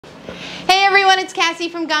it's Cassie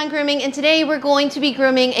from Gone Grooming, and today we're going to be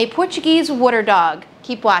grooming a Portuguese water dog.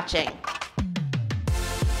 Keep watching.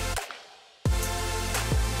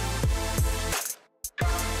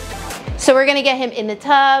 So we're gonna get him in the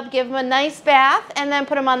tub, give him a nice bath, and then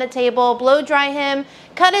put him on the table, blow dry him,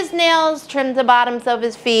 cut his nails, trim the bottoms of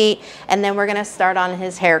his feet, and then we're gonna start on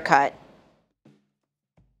his haircut.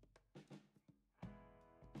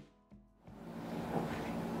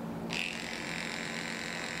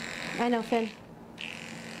 I know, Finn.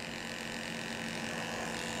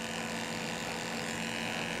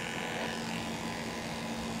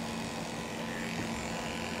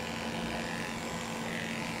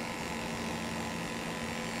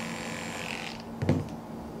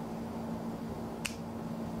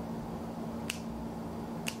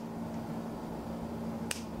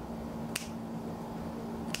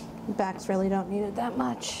 Backs really don't need it that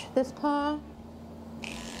much. This paw.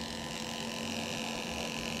 Take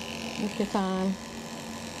your time.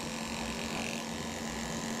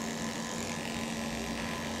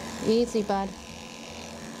 Easy, bud.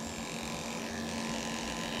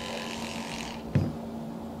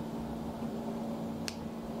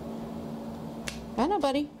 I know,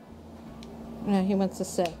 buddy. No, he wants to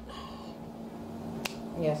sit.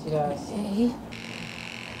 Yes, he does. Okay.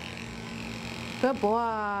 Good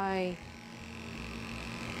boy.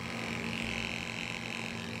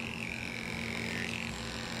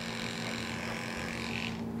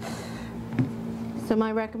 So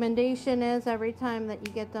my recommendation is every time that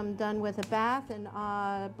you get them done with a bath and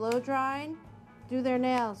blow drying, do their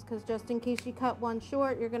nails, because just in case you cut one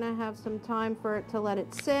short, you're going to have some time for it to let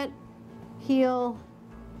it sit, heal.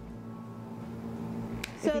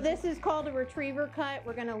 So this is called a retriever cut.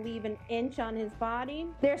 We're going to leave an inch on his body.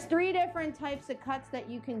 There's 3 different types of cuts that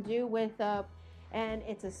you can do with and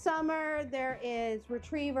it's a summer, there is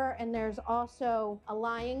retriever, and there's also a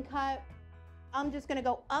lion cut. I'm just gonna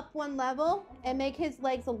go up 1 level and make his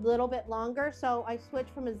legs a little bit longer. So I switch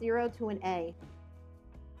from a 0 to an A.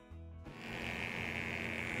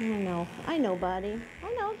 I know, buddy.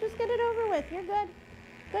 I know, just get it over with. You're good.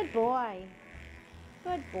 Good boy.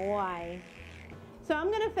 Good boy. So I'm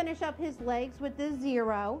gonna finish up his legs with this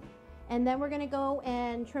 0, and then we're gonna go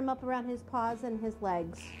and trim up around his paws and his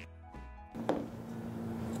legs.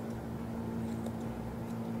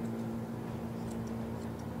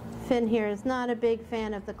 Finn here is not a big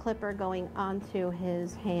fan of the clipper going onto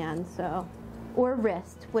his hand, so, or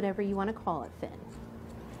wrist, whatever you want to call it, Finn.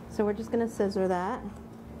 So we're just going to scissor that.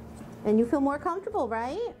 And you feel more comfortable,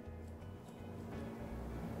 right?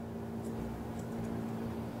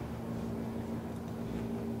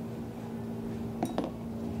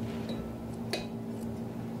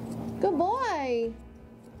 Good boy.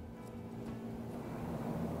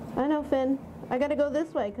 I know, Finn. I got to go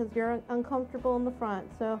this way because you're uncomfortable in the front,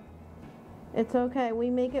 so it's okay. We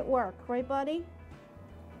make it work. Right, buddy?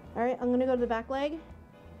 All right, I'm going to go to the back leg.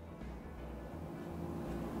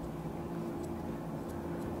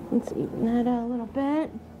 Let's even that out a little bit.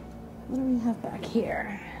 What do we have back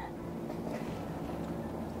here?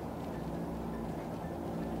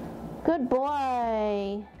 Good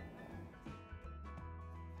boy.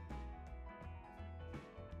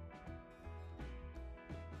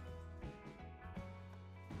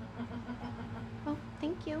 Oh,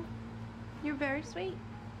 thank you. You're very sweet.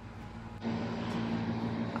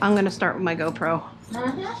 I'm gonna start with my GoPro.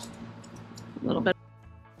 A little bit.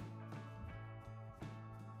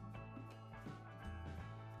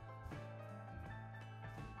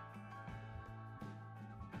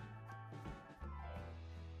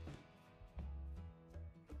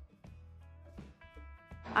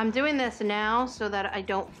 I'm doing this now so that I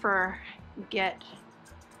don't forget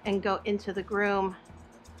and go into the groom.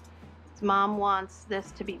 Mom wants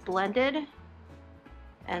this to be blended,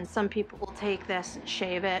 and some people will take this and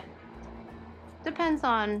shave it. Depends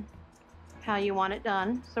on how you want it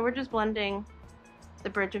done. So we're just blending the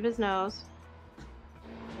bridge of his nose.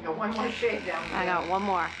 You got 1 more shave down here. I got 1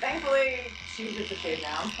 more. Thankfully, she gets the shave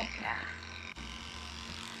down. Yeah.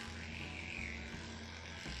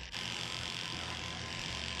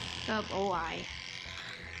 Good boy.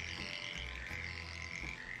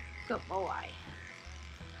 Good boy.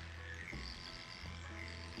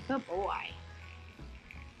 Good boy.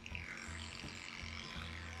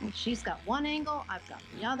 And she's got 1 angle, I've got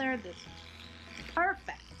the other. This is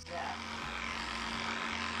perfect. Yeah.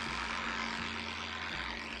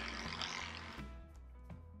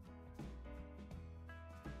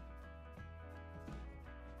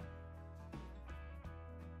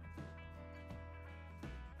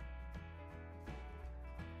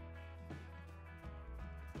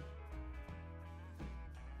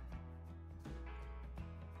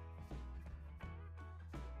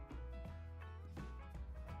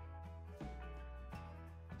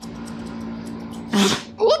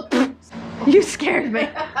 You scared me.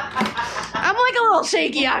 I'm like a little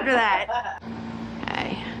shaky after that.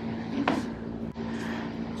 Okay.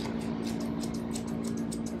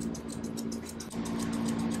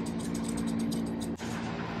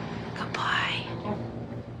 Goodbye.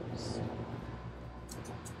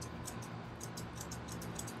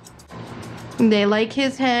 They like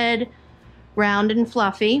his head round and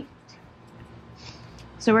fluffy.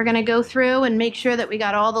 So we're gonna go through and make sure that we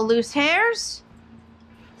got all the loose hairs.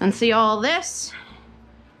 And see all this?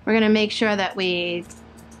 We're gonna make sure that we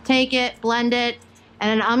take it, blend it, and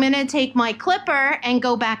then I'm gonna take my clipper and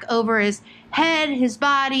go back over his head, his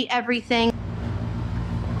body, everything.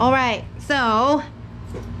 All right, so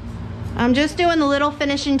I'm just doing the little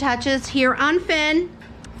finishing touches here on Finn.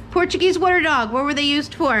 Portuguese water dog, what were they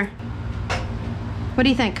used for? What do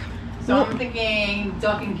you think? So I'm thinking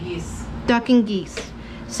duck and geese. Duck and geese.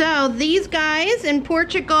 So these guys in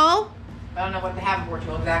Portugal, I don't know what they have in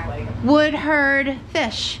Portugal exactly. would herd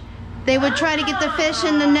fish. They would try to get the fish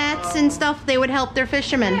in the nets and stuff. They would help their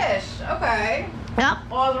fishermen. Fish, okay. Yep.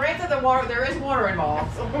 Well, right to the water, there is water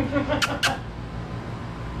involved. So.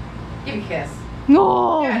 Give me a kiss.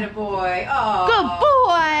 Oh, Good boy. Oh. good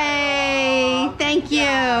boy. Thank you.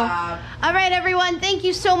 Job. All right, everyone. Thank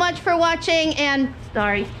you so much for watching. And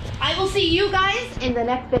sorry, I will see you guys in the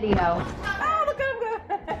next video. Oh, look at him go.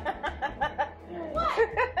 What?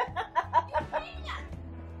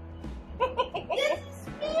 This is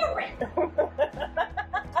spirit.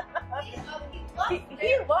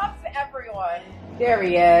 He loves everyone. There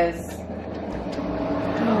he is.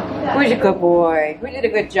 Who's a good boy? We did a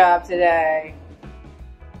good job today.